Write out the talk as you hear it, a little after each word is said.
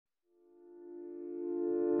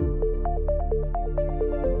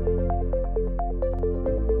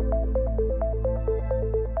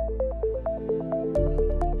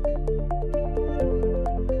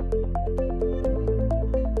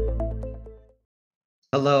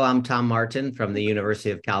Hello, I'm Tom Martin from the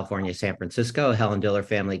University of California, San Francisco, Helen Diller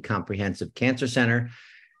Family Comprehensive Cancer Center.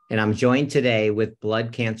 And I'm joined today with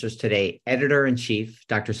Blood Cancers Today Editor-in-Chief,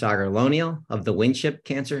 Dr. Sagar Lonial of the Winship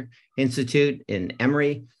Cancer Institute in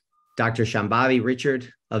Emory, Dr. Shambavi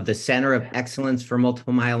Richard of the Center of Excellence for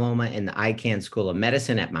Multiple Myeloma in the Icahn School of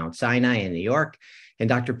Medicine at Mount Sinai in New York, and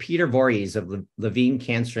Dr. Peter Voorhees of the Levine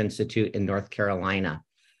Cancer Institute in North Carolina.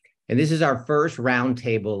 And this is our first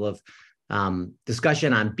roundtable of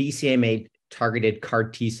discussion on BCMA targeted CAR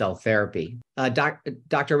T cell therapy.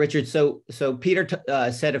 Dr. Richard, so Peter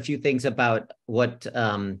said a few things about what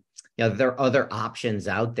there are other options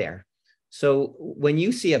out there. So when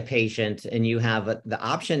you see a patient and you have the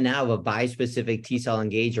option now of a bispecific T cell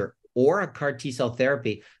engager or a CAR T cell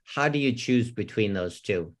therapy, how do you choose between those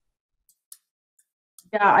two?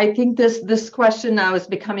 Yeah, I think this question now is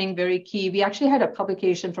becoming very key. We actually had a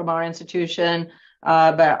publication from our institution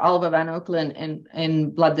by Oliver Van Oekelen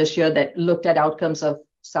in Blood this year that looked at outcomes of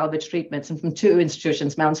salvage treatments, and from two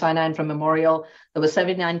institutions, Mount Sinai and from Memorial. There were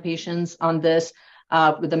 79 patients on this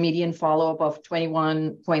with a median follow-up of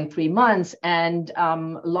 21.3 months. And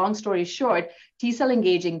long story short, T-cell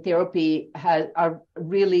engaging therapy are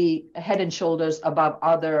really head and shoulders above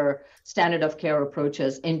other standard of care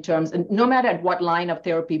approaches in terms, and no matter at what line of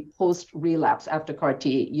therapy post-relapse after CAR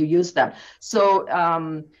T you use them.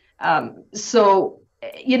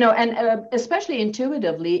 Especially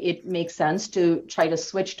intuitively, it makes sense to try to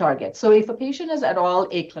switch targets. So if a patient is at all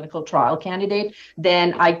a clinical trial candidate,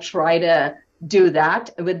 then I try to do that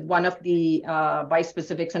with one of the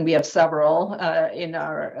bispecifics, and we have several in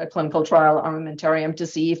our clinical trial armamentarium to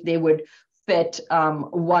see if they would fit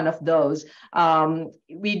one of those.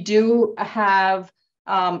 We do have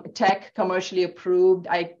tech commercially approved.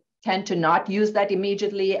 I tend to not use that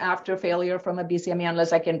immediately after failure from a BCMA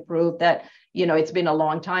unless I can prove that, it's been a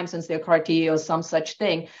long time since their CAR T or some such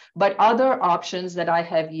thing. But other options that I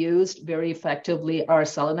have used very effectively are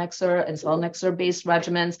selinexor and selinexor-based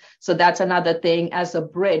regimens. So that's another thing. As a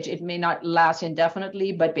bridge, it may not last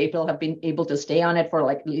indefinitely, but people have been able to stay on it for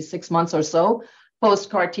like at least 6 months or so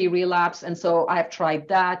post-CAR T relapse. And so I have tried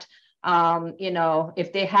that.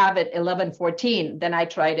 If they have it 11-14, then I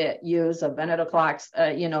try to use a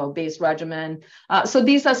venetoclax, based regimen. So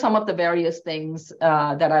these are some of the various things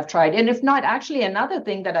that I've tried. And if not, actually another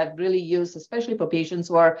thing that I've really used, especially for patients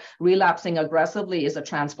who are relapsing aggressively, is a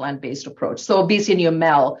transplant-based approach. So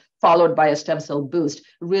BCNU-MEL followed by a stem cell boost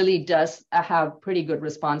really does have pretty good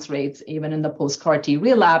response rates, even in the post-CAR T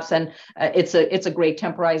relapse. And it's a great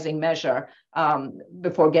temporizing measure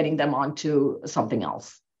before getting them onto something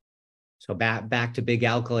else. So back to big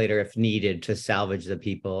alkylator if needed to salvage the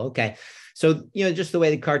people. Okay. So, just the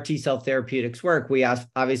way the CAR T cell therapeutics work, we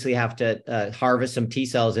obviously have to harvest some T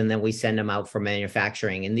cells and then we send them out for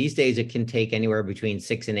manufacturing. And these days it can take anywhere between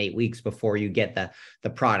 6 and 8 weeks before you get the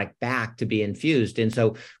product back to be infused. And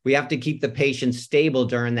so we have to keep the patient stable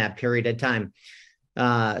during that period of time.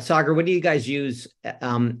 Sagar, what do you guys use at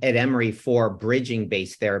Emory for bridging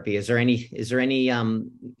based therapy? Is there any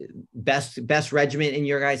best regimen in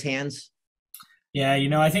your guys' hands? Yeah,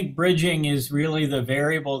 I think bridging is really the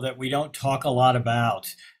variable that we don't talk a lot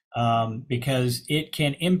about because it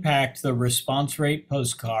can impact the response rate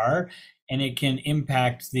post-CAR and it can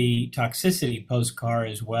impact the toxicity post-CAR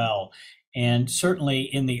as well. And certainly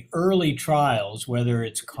in the early trials, whether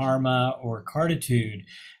it's KARMA or CARTITUDE,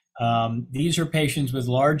 these are patients with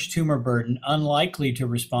large tumor burden, unlikely to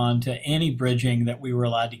respond to any bridging that we were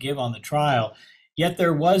allowed to give on the trial. Yet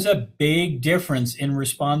there was a big difference in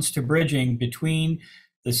response to bridging between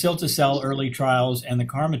the cilta-cel early trials and the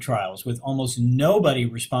KARMA trials, with almost nobody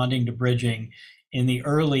responding to bridging in the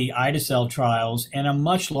early ide-cel trials and a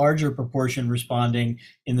much larger proportion responding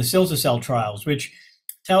in the cilta-cel trials, which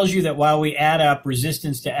tells you that while we add up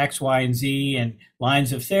resistance to X, Y, and Z and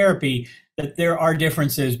lines of therapy, that there are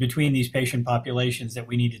differences between these patient populations that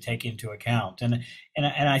we need to take into account. And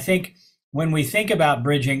I think when we think about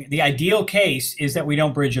bridging, the ideal case is that we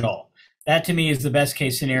don't bridge at all. That to me is the best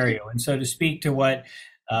case scenario. And so to speak to what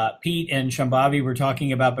Pete and Shambavi were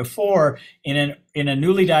talking about before, in a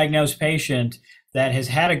newly diagnosed patient that has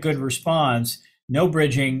had a good response, no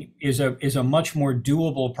bridging is a much more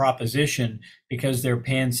doable proposition because they're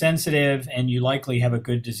pan sensitive and you likely have a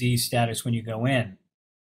good disease status when you go in.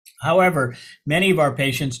 However, many of our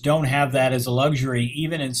patients don't have that as a luxury,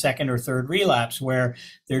 even in second or third relapse, where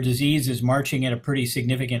their disease is marching at a pretty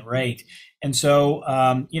significant rate. And so,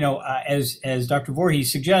 as Dr.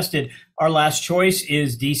 Voorhees suggested, our last choice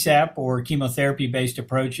is DCEP or chemotherapy-based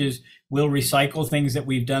approaches. We'll recycle things that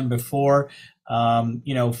we've done before.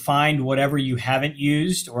 Find whatever you haven't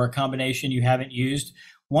used or a combination you haven't used.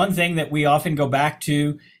 one thing that we often go back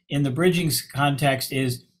to in the bridging context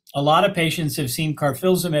is a lot of patients have seen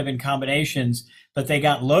carfilzomib in combinations, but they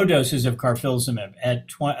got low doses of carfilzomib at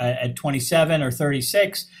 27 or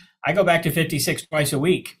 36. I go back to 56 twice a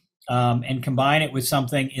week and combine it with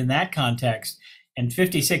something in that context. And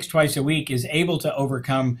 56 twice a week is able to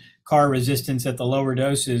overcome CAR resistance at the lower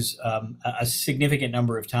doses a significant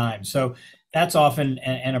number of times. So that's often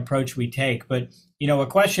an approach we take. But, you know, a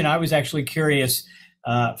question I was actually curious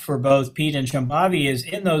for both Pete and Shambavi is,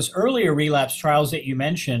 in those earlier relapse trials that you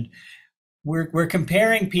mentioned, we're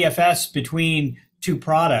comparing PFS between two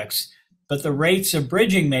products, but the rates of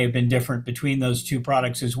bridging may have been different between those two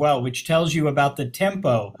products as well, which tells you about the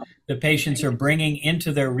tempo the patients are bringing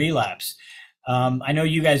into their relapse. I know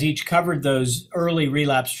you guys each covered those early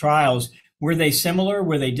relapse trials. Were they similar?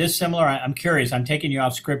 Were they dissimilar? I'm curious. I'm taking you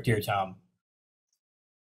off script here, Tom.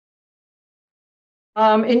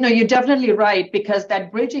 No, you're definitely right, because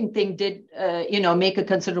that bridging thing did, make a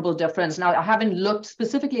considerable difference. Now, I haven't looked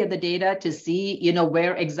specifically at the data to see,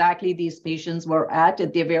 where exactly these patients were at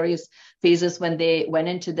their various phases when they went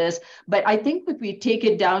into this. But I think if we take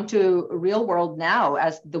it down to real world now,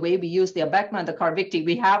 as the way we use the Abecma and the Carvykti,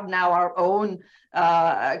 we have now our own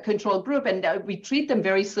control group, and we treat them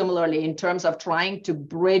very similarly in terms of trying to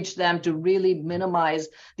bridge them to really minimize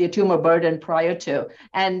their tumor burden prior to.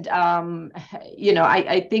 And,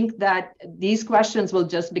 I think that these questions will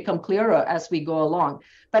just become clearer as we go along.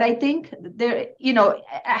 But I think there,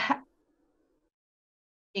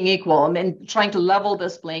 being equal, I mean, trying to level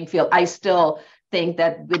this playing field, I still think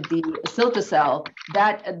that with the cilta-cel,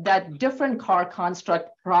 that different CAR construct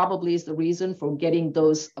probably is the reason for getting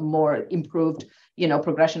those more improved,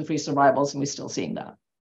 progression-free survivals, and we're still seeing that.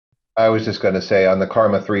 I was just going to say, on the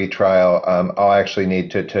KarMMa-3 trial, I'll actually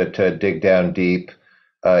need to dig down deep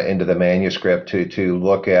into the manuscript to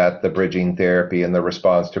look at the bridging therapy and the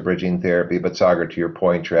response to bridging therapy. But Sagar, to your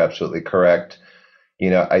point, you're absolutely correct.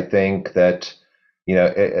 I think that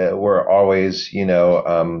we're always,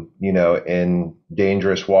 in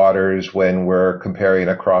dangerous waters when we're comparing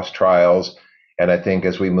across trials. And I think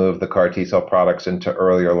as we move the CAR T-cell products into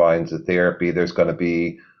earlier lines of therapy, there's going to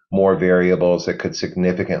be more variables that could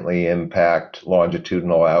significantly impact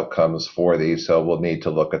longitudinal outcomes for these. So we'll need to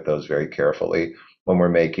look at those very carefully when we're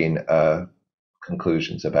making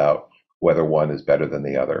conclusions about whether one is better than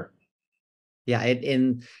the other. Yeah,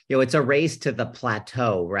 it's a race to the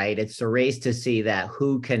plateau, right? It's a race to see that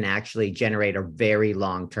who can actually generate a very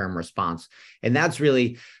long-term response. And that's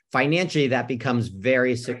really, financially, that becomes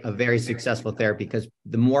a very successful therapy, because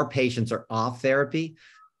the more patients are off therapy,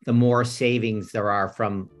 the more savings there are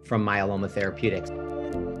from myeloma therapeutics.